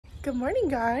Good morning,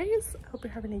 guys. I hope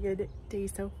you're having a good day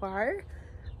so far.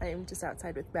 I am just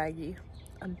outside with Maggie.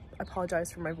 I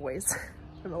apologize for my voice.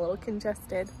 I'm a little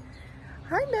congested.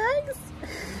 Hi, Mags.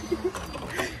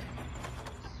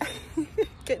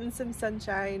 Getting some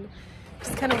sunshine.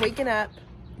 Just kind of waking up.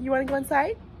 You want to go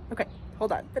inside? Okay,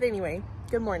 hold on. But anyway,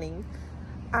 good morning.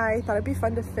 I thought it'd be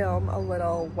fun to film a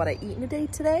little what I eat in a day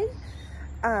today.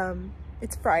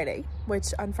 It's Friday,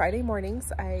 which on Friday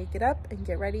mornings I get up and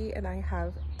get ready and I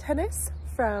have tennis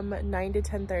from 9 to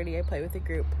 10:30. I play with a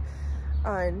group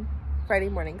on Friday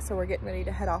morning, so we're getting ready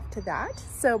to head off to that.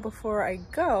 So before I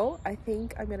go, I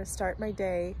think I'm gonna start my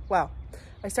day, well,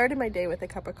 I started my day with a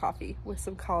cup of coffee with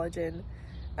some collagen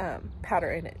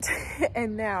powder in it.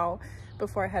 And now,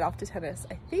 before I head off to tennis,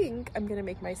 I think I'm gonna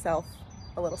make myself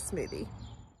a little smoothie.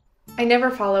 I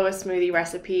never follow a smoothie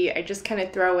recipe. I just kind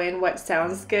of throw in what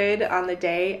sounds good on the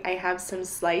day. I have some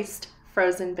sliced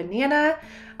frozen banana.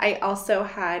 I also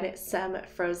had some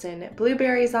frozen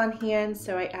blueberries on hand,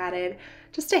 so I added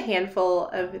just a handful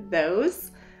of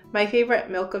those. My favorite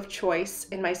milk of choice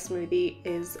in my smoothie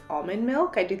is almond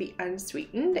milk. I do the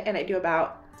unsweetened and I do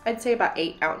about, I'd say about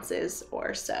 8 ounces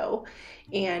or so.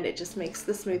 And it just makes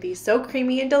the smoothie so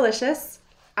creamy and delicious.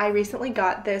 I recently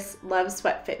got this Love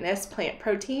Sweat Fitness plant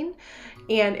protein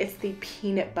and it's the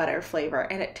peanut butter flavor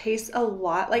and it tastes a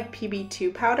lot like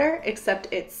PB2 powder,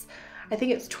 except I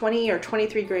think it's 20 or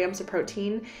 23 grams of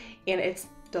protein and it's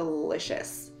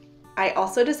delicious. I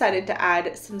also decided to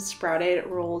add some sprouted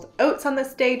rolled oats on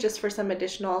this day just for some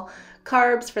additional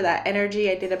carbs for that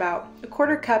energy. I did about a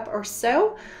 1/4 cup or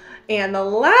so. And the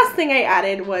last thing I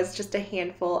added was just a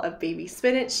handful of baby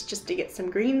spinach just to get some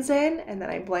greens in, and then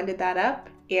I blended that up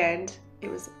and it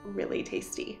was really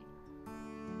tasty.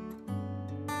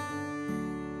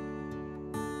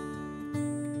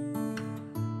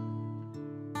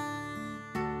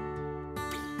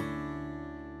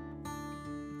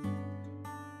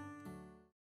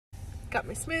 Got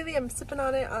my smoothie, I'm sipping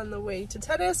on it on the way to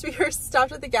tennis. We were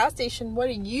stopped at the gas station. What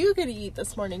are you gonna eat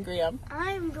this morning, Graham?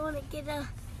 I'm gonna get a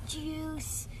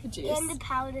juice and the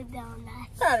powdered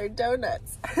donuts. Powdered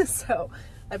donuts. So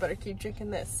I better keep drinking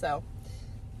this so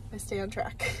I stay on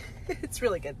track. It's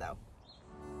really good though.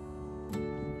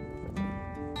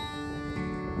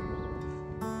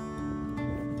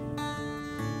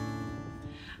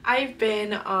 I've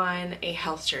been on a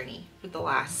health journey for the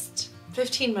last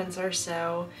 15 months or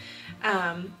so,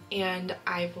 and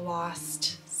I've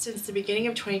lost since the beginning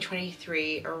of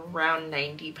 2023 around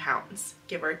 90 pounds,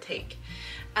 give or take.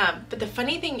 But the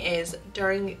funny thing is,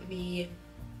 during the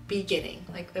beginning,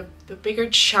 like the bigger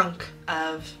chunk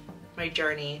of my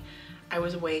journey, I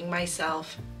was weighing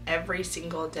myself every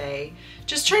single day,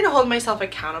 just trying to hold myself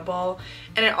accountable,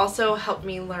 and it also helped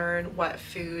me learn what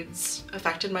foods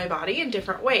affected my body in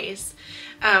different ways.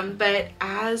 But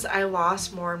as I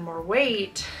lost more and more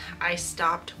weight, I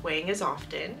stopped weighing as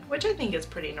often, which I think is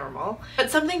pretty normal.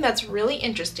 But something that's really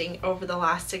interesting over the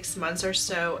last 6 months or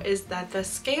so is that the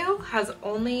scale has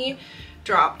only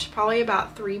dropped probably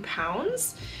about 3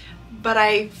 pounds, but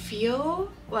I feel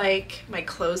like my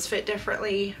clothes fit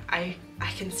differently. I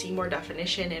can see more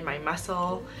definition in my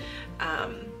muscle.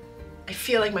 I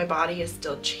feel like my body is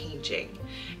still changing,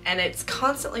 and it's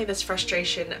constantly this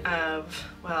frustration of,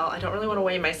 well, I don't really want to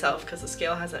weigh myself because the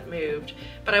scale hasn't moved,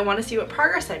 but I want to see what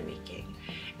progress I'm making.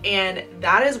 And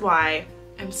that is why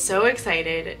I'm so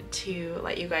excited to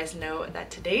let you guys know that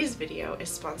today's video is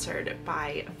sponsored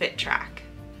by FitTrack.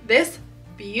 This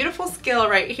beautiful scale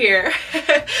right here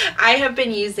I have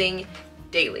been using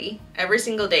daily, every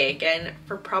single day again,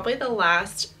 for probably the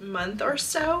last month or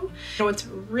so. And what's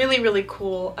really, really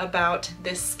cool about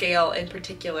this scale in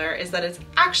particular is that it's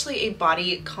actually a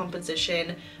body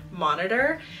composition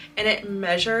monitor, and it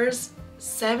measures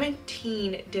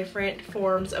 17 different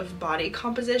forms of body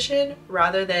composition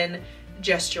rather than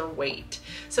just your weight.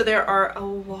 So there are a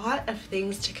lot of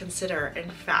things to consider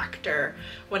and factor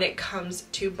when it comes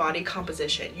to body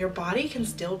composition. Your body can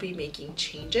still be making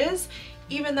changes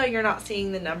even though you're not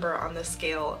seeing the number on the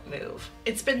scale move.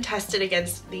 It's been tested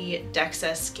against the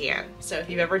DEXA scan. So if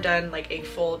you've ever done like a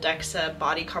full DEXA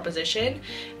body composition,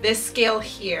 this scale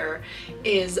here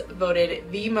is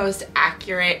voted the most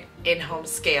accurate in-home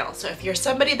scale. So if you're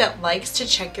somebody that likes to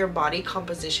check your body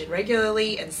composition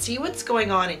regularly and see what's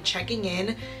going on and checking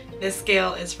in, this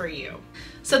scale is for you.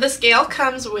 So the scale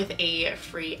comes with a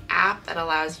free app that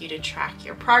allows you to track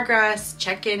your progress,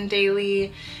 check in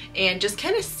daily, and just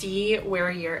kind of see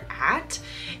where you're at.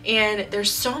 And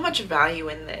there's so much value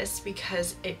in this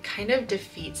because it kind of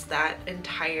defeats that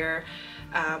entire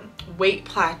weight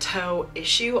plateau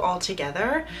issue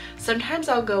altogether. Sometimes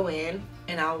I'll go in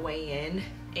and I'll weigh in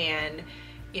and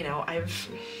you know, I've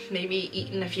maybe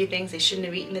eaten a few things I shouldn't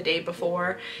have eaten the day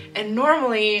before, and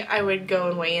normally I would go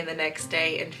and weigh in the next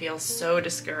day and feel so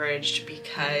discouraged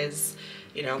because,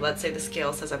 you know, let's say the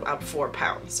scale says I'm up 4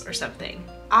 pounds or something.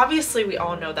 Obviously, we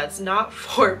all know that's not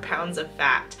 4 pounds of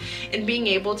fat, and being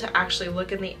able to actually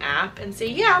look in the app and say,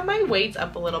 yeah, my weight's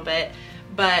up a little bit,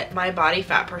 but my body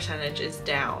fat percentage is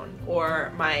down,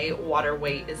 or my water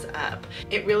weight is up.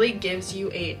 It really gives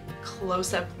you a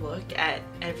close-up look at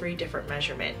every different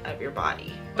measurement of your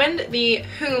body. Opened the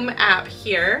Whom app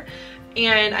here,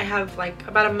 and I have like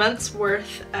about a month's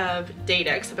worth of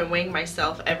data because I've been weighing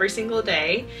myself every single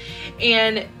day,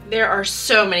 and there are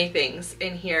so many things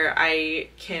in here I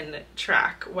can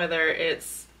track, whether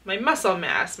it's my muscle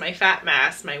mass, my fat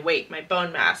mass, my weight, my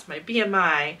bone mass, my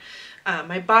BMI,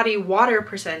 my body water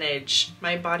percentage,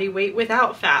 my body weight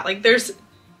without fat. Like there's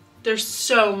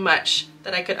so much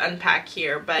that I could unpack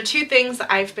here, but the 2 things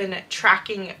I've been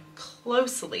tracking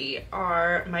closely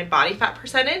are my body fat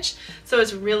percentage. So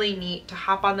it's really neat to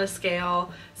hop on the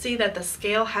scale, see that the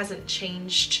scale hasn't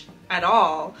changed at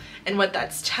all, and what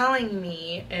that's telling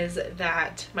me is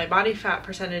that my body fat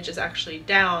percentage is actually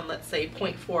down, let's say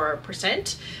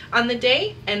 0.4% on the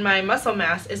day, and my muscle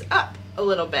mass is up a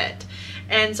little bit.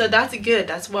 And so that's good.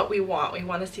 That's what we want. We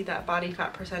want to see that body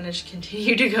fat percentage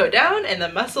continue to go down and the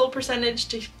muscle percentage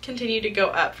to continue to go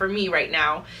up for me right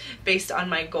now based on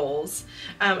my goals.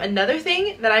 Another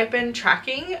thing that I've been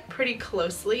tracking pretty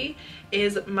closely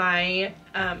is my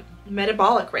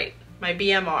metabolic rate, my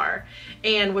BMR.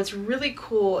 And what's really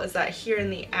cool is that here in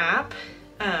the app,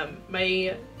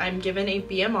 I'm given a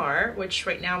BMR, which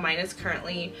right now mine is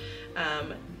currently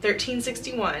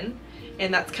 1361.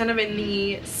 And that's kind of in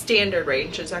the standard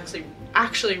range. It's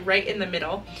actually right in the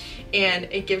middle, and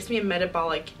it gives me a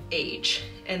metabolic age,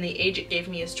 and the age it gave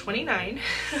me is 29.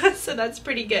 So that's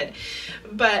pretty good.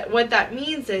 But what that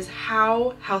means is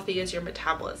how healthy is your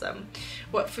metabolism?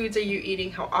 What foods are you eating?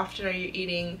 How often are you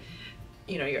eating?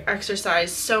 You know, your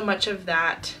exercise. So much of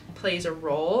that plays a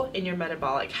role in your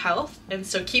metabolic health, and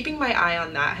so keeping my eye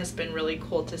on that has been really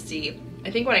cool to see. I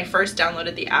think when I first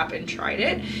downloaded the app and tried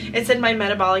it, it said my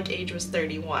metabolic age was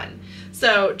 31.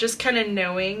 So just kind of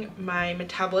knowing my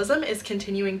metabolism is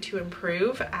continuing to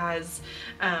improve as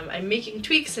I'm making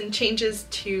tweaks and changes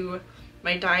to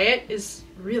my diet is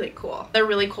really cool. The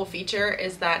really cool feature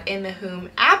is that in the Whom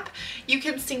app, you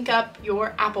can sync up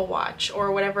your Apple Watch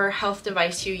or whatever health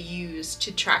device you use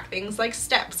to track things like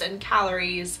steps and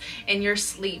calories and your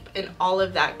sleep and all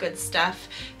of that good stuff.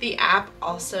 The app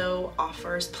also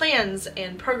offers plans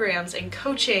and programs and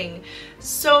coaching,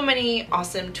 so many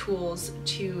awesome tools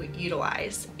to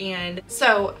utilize. And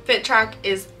so FitTrack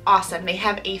is awesome. They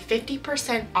have a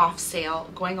 50% off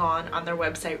sale going on their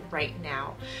website right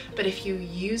now. But if you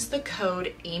use the code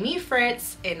Amy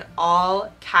Fritz in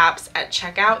all caps at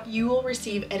checkout, you will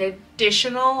receive an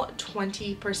additional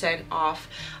 20% off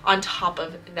on top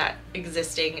of that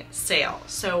existing sale.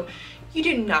 So you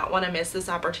do not want to miss this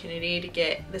opportunity to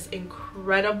get this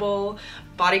incredible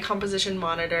body composition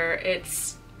monitor.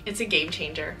 It's a game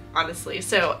changer, honestly.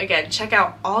 So again, check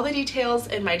out all the details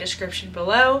in my description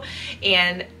below,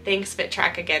 and thanks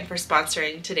FitTrack again for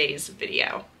sponsoring today's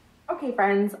video. Okay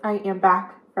friends, I am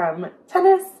back from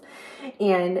tennis,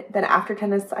 and then after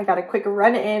tennis I got a quick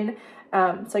run in,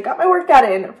 so I got my workout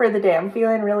in for the day. I'm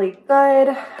feeling really good.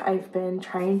 I've been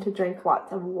trying to drink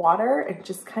lots of water and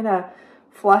just kind of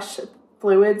flush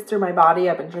fluids through my body.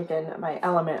 I've been drinking my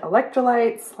Element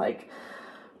electrolytes, like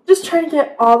just trying to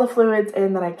get all the fluids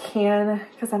in that I can,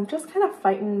 because I'm just kind of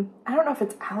fighting, I don't know if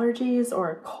it's allergies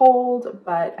or a cold,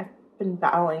 but I've been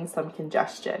battling some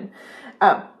congestion.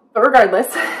 But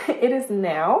regardless, it is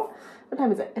now, what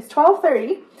time is it? It's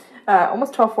 12:30,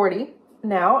 almost 12:40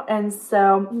 now, and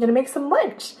so I'm gonna make some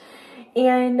lunch.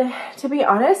 And to be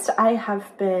honest, I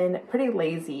have been pretty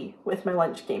lazy with my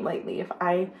lunch game lately. If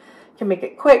I can make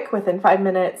it quick within 5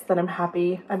 minutes, then I'm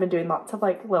happy. I've been doing lots of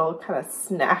like little kind of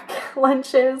snack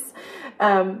lunches,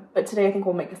 but today I think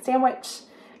we'll make a sandwich,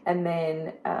 and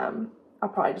then I'll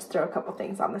probably just throw a couple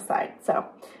things on the side. So I'm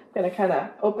gonna kind of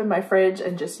open my fridge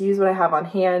and just use what I have on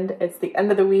hand. It's the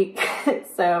end of the week,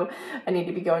 so I need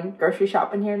to be going grocery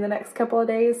shopping here in the next couple of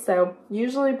days. So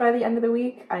usually by the end of the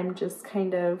week, I'm just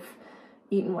kind of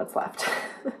eating what's left.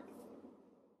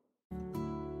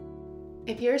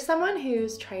 If you're someone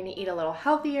who's trying to eat a little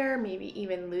healthier, maybe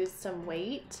even lose some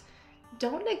weight,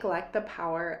 don't neglect the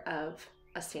power of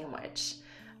a sandwich.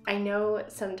 I know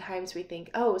sometimes we think,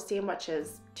 oh,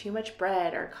 sandwiches, too much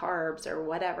bread or carbs or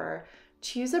whatever.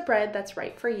 Choose a bread that's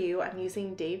right for you. I'm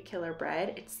using Dave Killer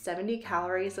bread. It's 70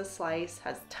 calories a slice,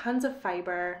 has tons of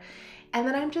fiber, And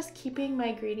then I'm just keeping my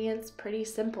ingredients pretty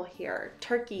simple here.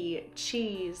 Turkey,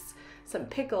 cheese, some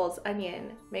pickles,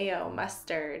 onion, mayo,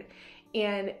 mustard.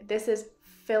 And this is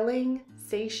filling,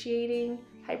 satiating,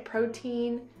 high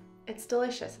protein. It's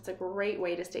delicious. It's a great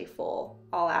way to stay full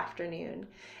all afternoon.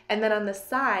 And then on the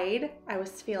side, I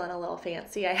was feeling a little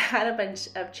fancy. I had a bunch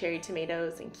of cherry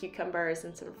tomatoes and cucumbers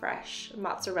and some fresh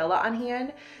mozzarella on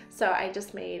hand. So I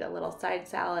just made a little side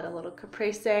salad, a little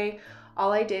caprese.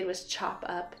 All I did was chop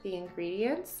up the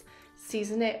ingredients,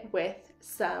 season it with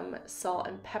some salt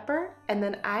and pepper, and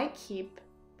then I keep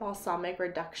balsamic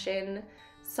reduction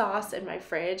sauce in my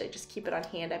fridge. I just keep it on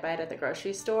hand. I buy it at the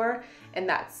grocery store, and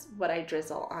that's what I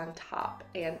drizzle on top,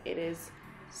 and it is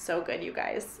so good, you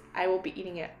guys. I will be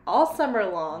eating it all summer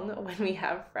long when we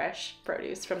have fresh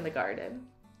produce from the garden.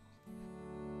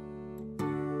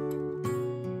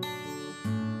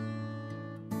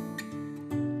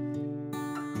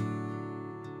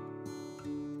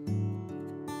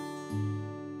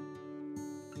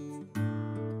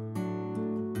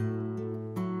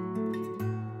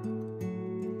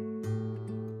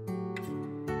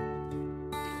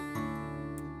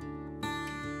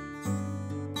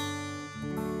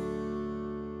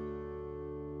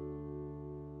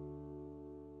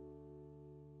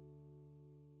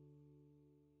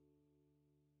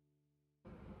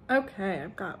 Okay,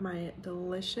 I've got my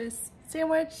delicious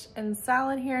sandwich and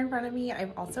salad here in front of me.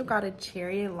 I've also got a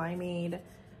cherry limeade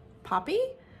poppy.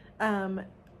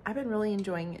 I've been really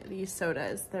enjoying these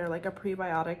sodas. They're like a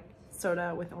prebiotic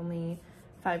soda with only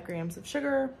 5 grams of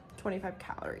sugar, 25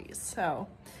 calories. So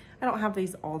I don't have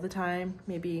these all the time,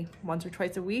 maybe once or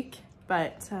twice a week,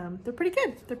 but they're pretty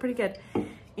good. They're pretty good.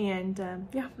 And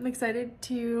yeah, I'm excited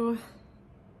to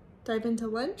dive into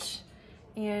lunch,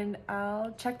 and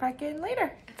I'll check back in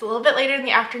later. It's a little bit later in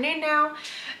the afternoon now,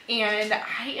 and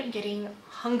I am getting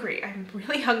hungry. I'm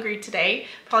really hungry today,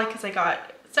 probably because I got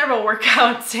several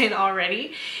workouts in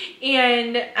already.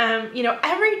 And you know,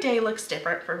 every day looks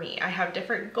different for me. I have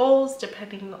different goals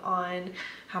depending on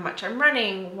how much I'm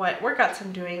running, what workouts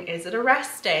I'm doing. Is it a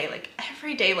rest day? Like,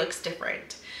 every day looks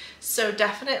different. So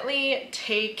definitely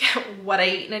take what I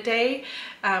eat in a day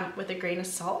with a grain of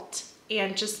salt,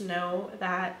 and just know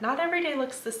that not every day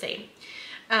looks the same.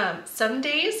 Some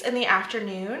days in the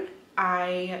afternoon,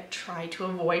 I try to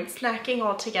avoid snacking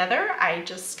altogether. I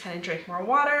just kind of drink more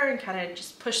water and kind of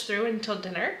just push through until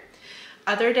dinner.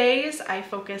 Other days, I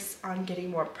focus on getting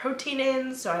more protein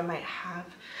in, so I might have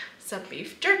some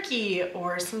beef jerky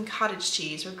or some cottage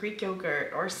cheese or Greek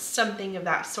yogurt or something of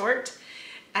that sort.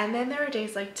 And then there are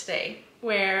days like today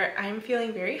where I'm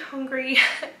feeling very hungry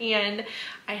and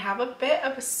I have a bit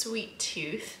of a sweet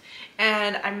tooth,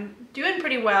 and I'm doing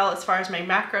pretty well as far as my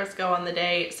macros go on the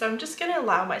day, so I'm just gonna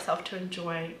allow myself to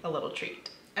enjoy a little treat.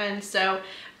 And so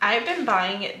I've been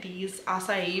buying these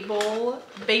acai bowl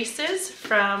bases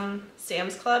from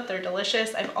Sam's Club. They're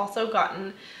delicious. I've also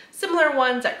gotten similar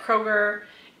ones at Kroger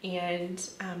and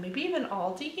maybe even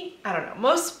Aldi. I don't know.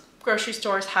 Most grocery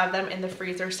stores have them in the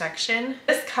freezer section.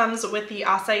 This comes with the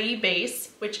acai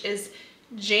base, which is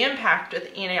jam-packed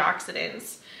with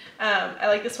antioxidants. I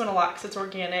like this one a lot because it's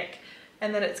organic.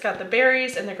 And then it's got the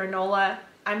berries and the granola.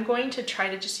 I'm going to try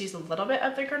to just use a little bit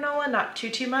of the granola, not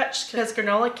too much, because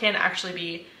granola can actually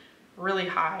be really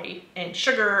high in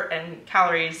sugar and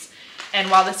calories.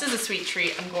 And while this is a sweet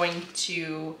treat, I'm going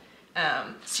to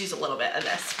just use a little bit of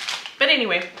this. But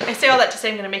anyway, I say all that to say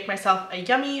I'm gonna make myself a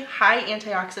yummy, high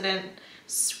antioxidant,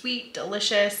 sweet,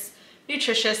 delicious,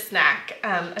 nutritious snack.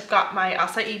 I've got my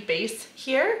acai base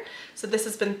here. So this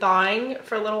has been thawing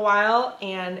for a little while,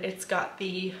 and it's got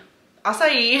the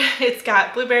acai, it's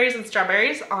got blueberries and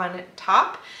strawberries on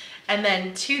top. And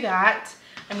then to that,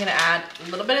 I'm gonna add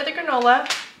a little bit of the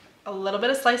granola, a little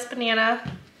bit of sliced banana,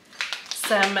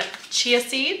 some chia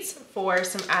seeds for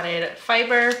some added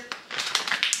fiber,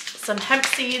 some hemp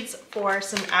seeds for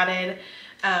some added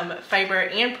fiber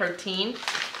and protein,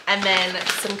 and then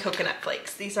some coconut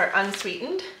flakes. These are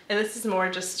unsweetened, and this is more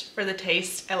just for the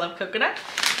taste. I love coconut.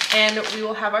 And we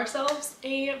will have ourselves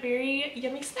a very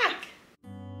yummy snack.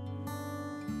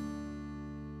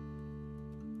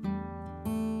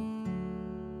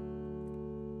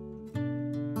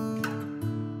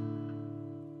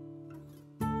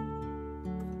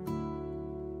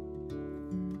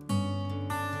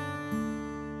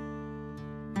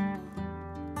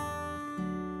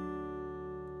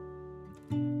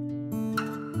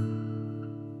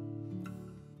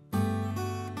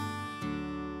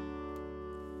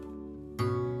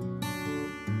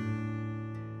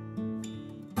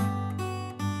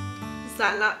 Does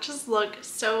that not just look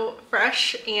so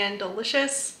fresh and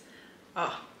delicious?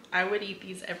 Oh, I would eat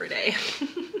these every day.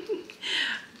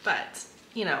 But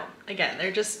you know, again,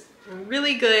 they're just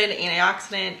really good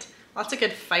antioxidant, lots of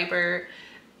good fiber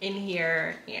in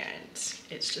here, and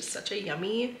it's just such a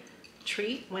yummy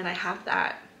treat when I have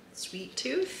that sweet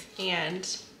tooth, and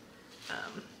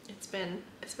it's been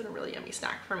a really yummy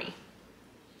snack for me.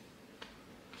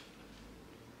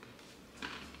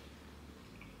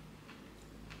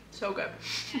 So good.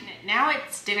 And now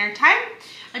it's dinner time.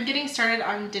 I'm getting started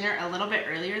on dinner a little bit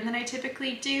earlier than I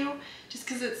typically do, just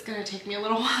because it's gonna take me a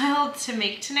little while to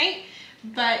make tonight.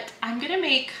 But I'm gonna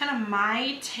make kind of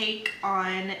my take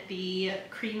on the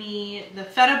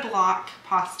feta block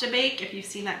pasta bake. If you've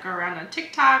seen that go around on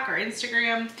TikTok or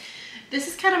Instagram, this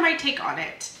is kind of my take on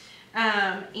it.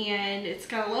 And it's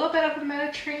got a little bit of a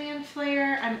Mediterranean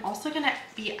flair. I'm also gonna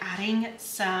be adding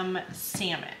some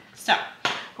salmon. So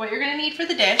what you're gonna need for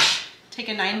the dish, take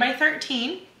a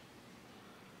 9x13.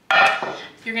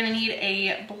 You're gonna need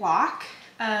a block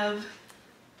of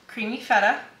creamy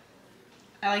feta.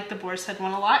 I like the boar's head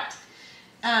one a lot.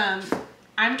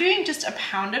 I'm doing just a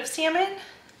pound of salmon,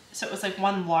 so it was like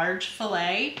one large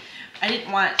fillet. I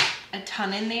didn't want a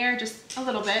ton in there, just a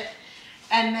little bit.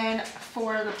 And then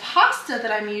for the pasta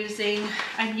that I'm using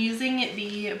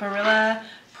the Barilla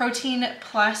Protein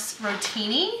Plus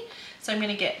Rotini. So I'm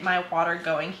gonna get my water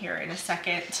going here in a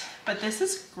second. But this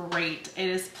is great. It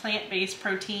is plant-based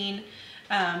protein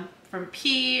from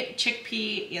pea,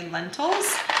 chickpea, and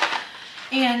lentils.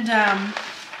 And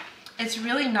it's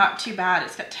really not too bad.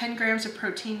 It's got 10 grams of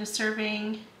protein a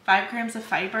serving, 5 grams of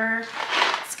fiber.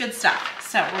 It's good stuff.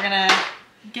 So we're gonna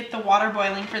get the water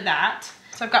boiling for that.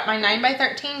 So I've got my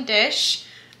 9x13 dish.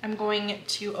 I'm going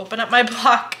to open up my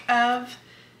block of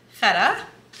feta.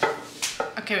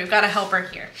 Okay, we've got a helper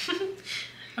here.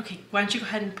 Okay, why don't you go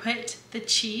ahead and put the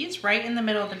cheese right in the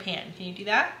middle of the pan. Can you do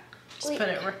that? Just put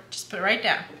it right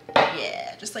down.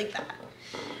 Yeah, just like that.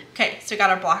 Okay, so we got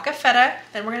our block of feta.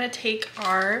 Then we're gonna take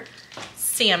our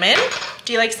salmon.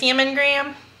 Do you like salmon,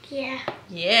 Graham? Yeah.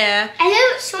 Yeah. I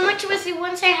love it so much with the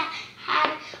ones I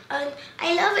had.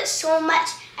 I love it so much.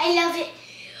 I love it.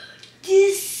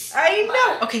 I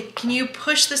know. Okay, can you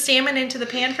push the salmon into the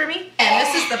pan for me? And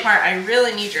this is the part I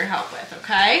really need your help with,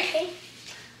 okay? Okay.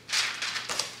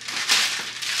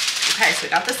 Okay, so we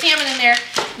got the salmon in there.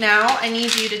 Now I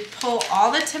need you to pull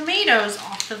all the tomatoes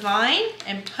off the vine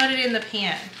and put it in the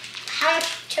pan. How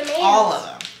much tomatoes? All of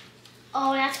them.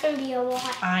 Oh, that's gonna be a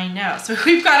lot. I know. So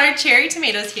we've got our cherry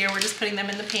tomatoes here. We're just putting them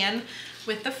in the pan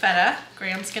with the feta.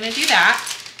 Graham's gonna do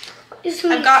that.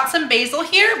 I've got some basil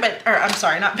here, I'm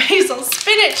sorry, not basil,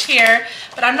 spinach here,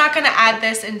 but I'm not gonna add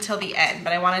this until the end,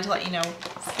 but I wanted to let you know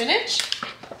spinach.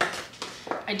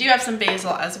 I do have some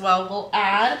basil as well. We'll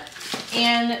add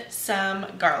and some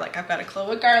garlic. I've got a clove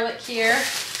of garlic here,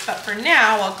 but for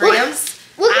now, while Graham's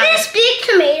look at this big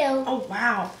tomato. Oh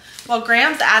wow. While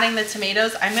Graham's adding the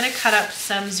tomatoes, I'm gonna cut up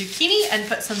some zucchini and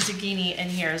put some zucchini in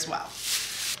here as well.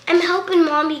 I'm helping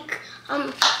Mommy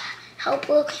help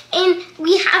her, and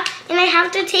I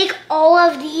have to take all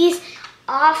of these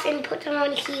off and put them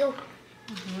on here.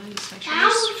 That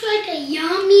looks like a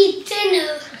yummy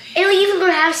dinner. And we're even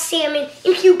gonna have salmon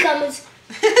and cucumbers.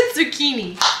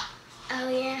 Zucchini. Oh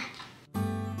yeah.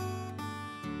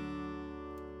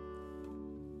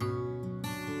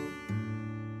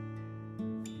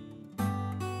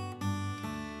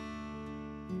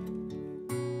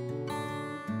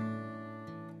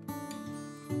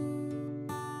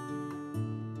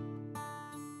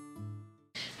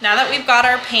 Now that we've got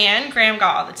our pan, Graham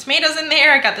got all the tomatoes in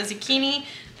there, I got the zucchini,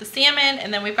 the salmon,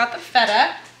 and then we've got the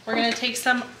feta. We're gonna take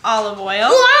some olive oil.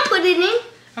 Oh, I'll put it in.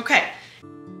 Okay.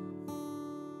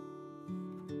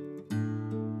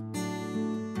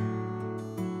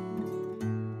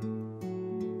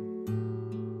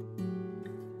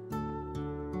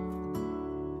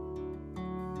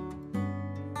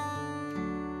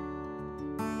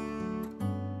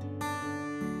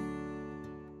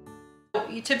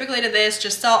 You typically do this,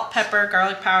 just salt, pepper,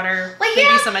 garlic powder,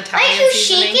 maybe some Italian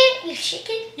seasoning. Shake it? You shake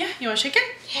it? Yeah, you wanna shake it?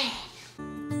 Yeah.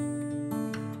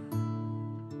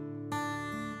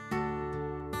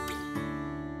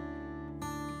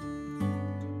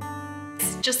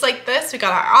 Just like this, we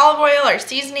got our olive oil, our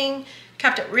seasoning,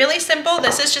 kept it really simple.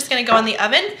 This is just gonna go in the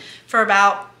oven for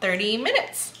about 30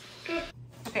 minutes.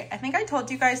 Okay, I think I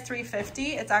told you guys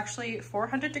 350. It's actually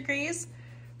 400 degrees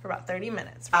for about 30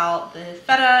 minutes. While the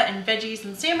feta and veggies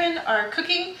and salmon are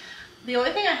cooking, the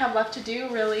only thing I have left to do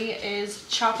really is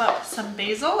chop up some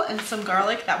basil and some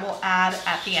garlic that we'll add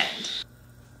at the end.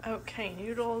 Okay,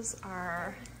 noodles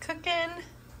are cooking.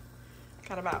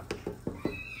 Got about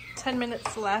 10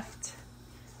 minutes left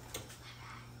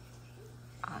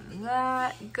on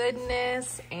that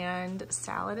goodness, and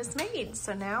salad is made.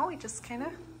 So now we just kind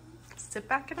of sit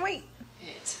back and wait.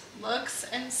 It looks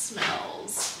and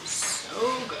smells so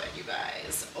good, you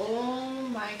guys. Oh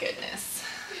my goodness.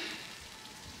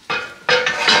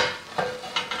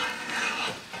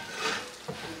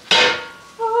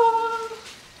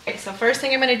 Okay, so first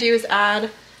thing I'm gonna do is add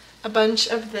a bunch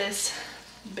of this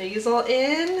basil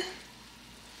in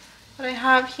that I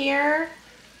have here,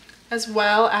 as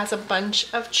well as a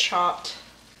bunch of chopped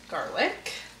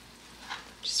garlic.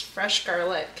 Just fresh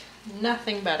garlic,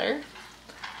 nothing better.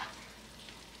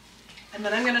 And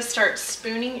then I'm gonna start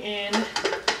spooning in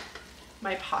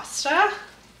my pasta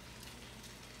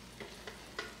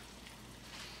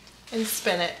and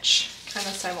spinach kind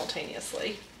of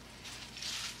simultaneously.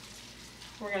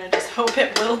 We're gonna just hope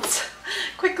it wilts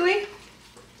quickly.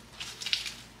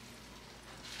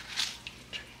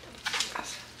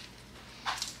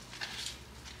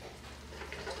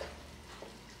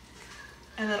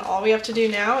 And then all we have to do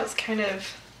now is kind of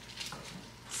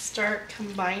start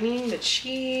combining the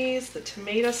cheese, the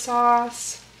tomato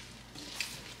sauce.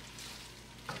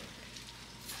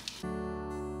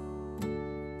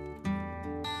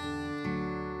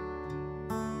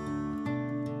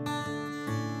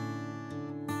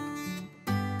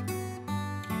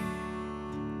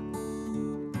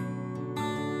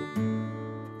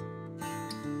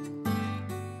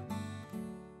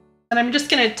 And I'm just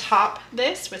gonna top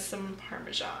this with some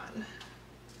Parmesan.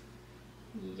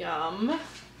 Yum.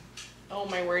 Oh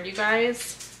my word, you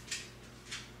guys.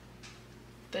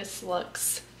 This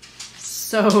looks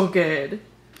so good.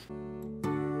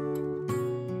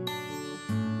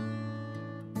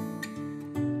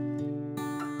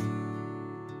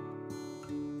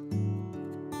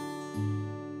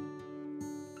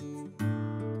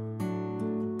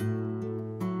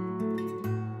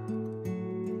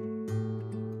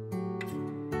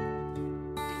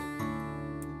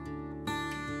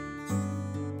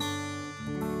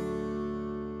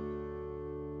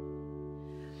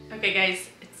 Okay guys,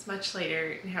 it's much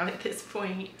later now at this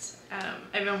point.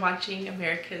 I've been watching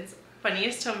America's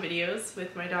Funniest Home Videos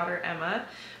with my daughter Emma.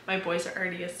 My boys are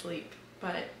already asleep,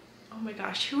 but oh my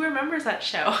gosh, who remembers that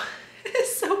show?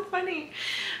 It's so funny.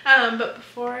 But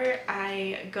before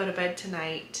I go to bed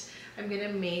tonight, I'm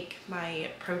gonna make my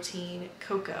protein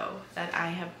cocoa that I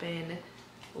have been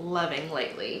loving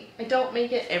lately. I don't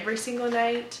make it every single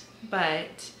night,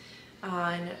 but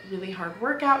on really hard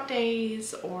workout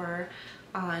days or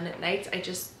on nights I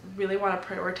just really want to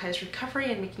prioritize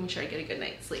recovery and making sure I get a good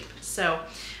night's sleep. So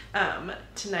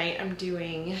tonight I'm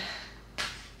doing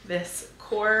this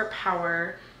Core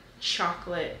Power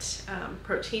chocolate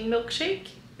protein milkshake.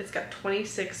 It's got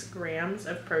 26 grams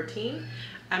of protein.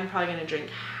 I'm probably gonna drink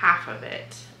half of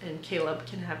it and Caleb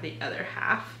can have the other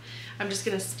half. I'm just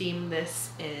gonna steam this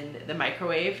in the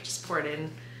microwave, just pour it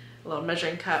in a little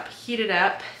measuring cup, heat it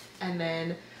up, and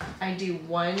then I do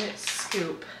 1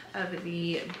 scoop of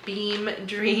the Beam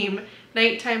Dream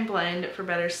Nighttime Blend for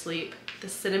better sleep, the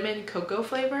cinnamon cocoa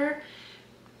flavor.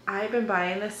 I've been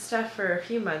buying this stuff for a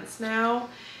few months now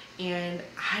and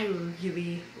I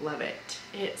really love it.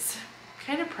 It's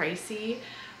kind of pricey,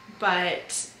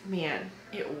 but man,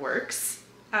 it works.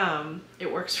 It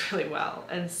works really well.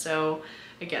 And so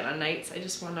again, on nights, I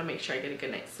just want to make sure I get a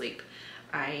good night's sleep.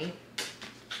 I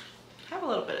have a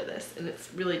little bit of this and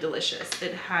it's really delicious.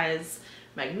 It has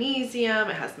magnesium,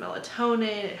 it has melatonin,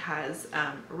 it has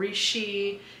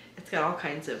reishi, it's got all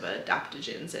kinds of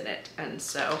adaptogens in it, and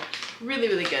so really,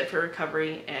 really good for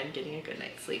recovery and getting a good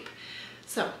night's sleep.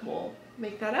 So we'll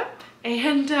make that up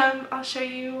and I'll show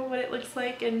you what it looks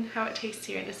like and how it tastes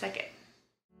here in a second.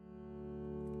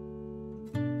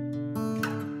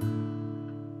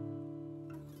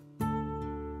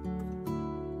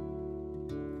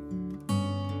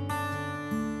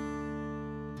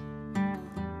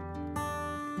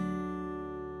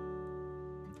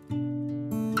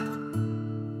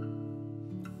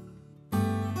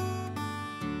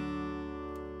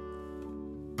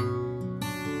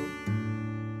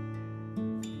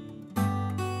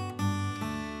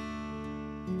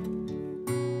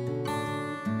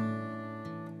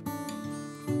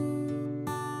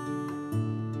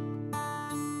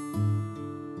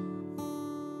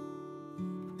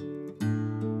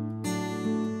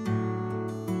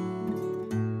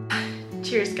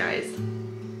 Cheers, guys.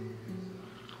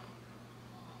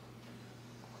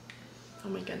 Oh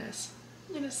my goodness,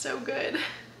 it is so good.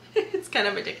 It's kind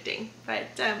of addicting,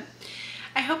 but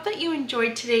I hope that you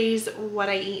enjoyed today's What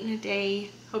I Eat in a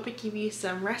Day. Hope it gave you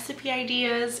some recipe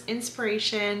ideas,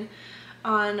 inspiration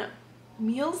on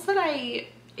meals that I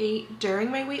ate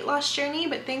during my weight loss journey,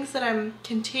 but things that I'm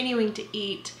continuing to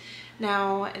eat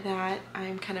now that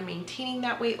I'm kind of maintaining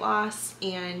that weight loss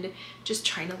and just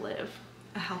trying to live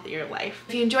a healthier life.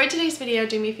 If you enjoyed today's video,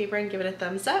 do me a favor and give it a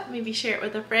thumbs up, maybe share it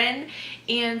with a friend,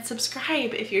 and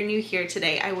subscribe if you're new here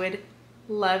today. I would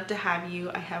love to have you.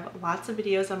 I have lots of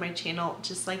videos on my channel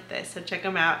just like this, so check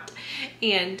them out.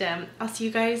 And I'll see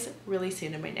you guys really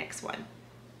soon in my next one.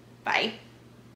 Bye.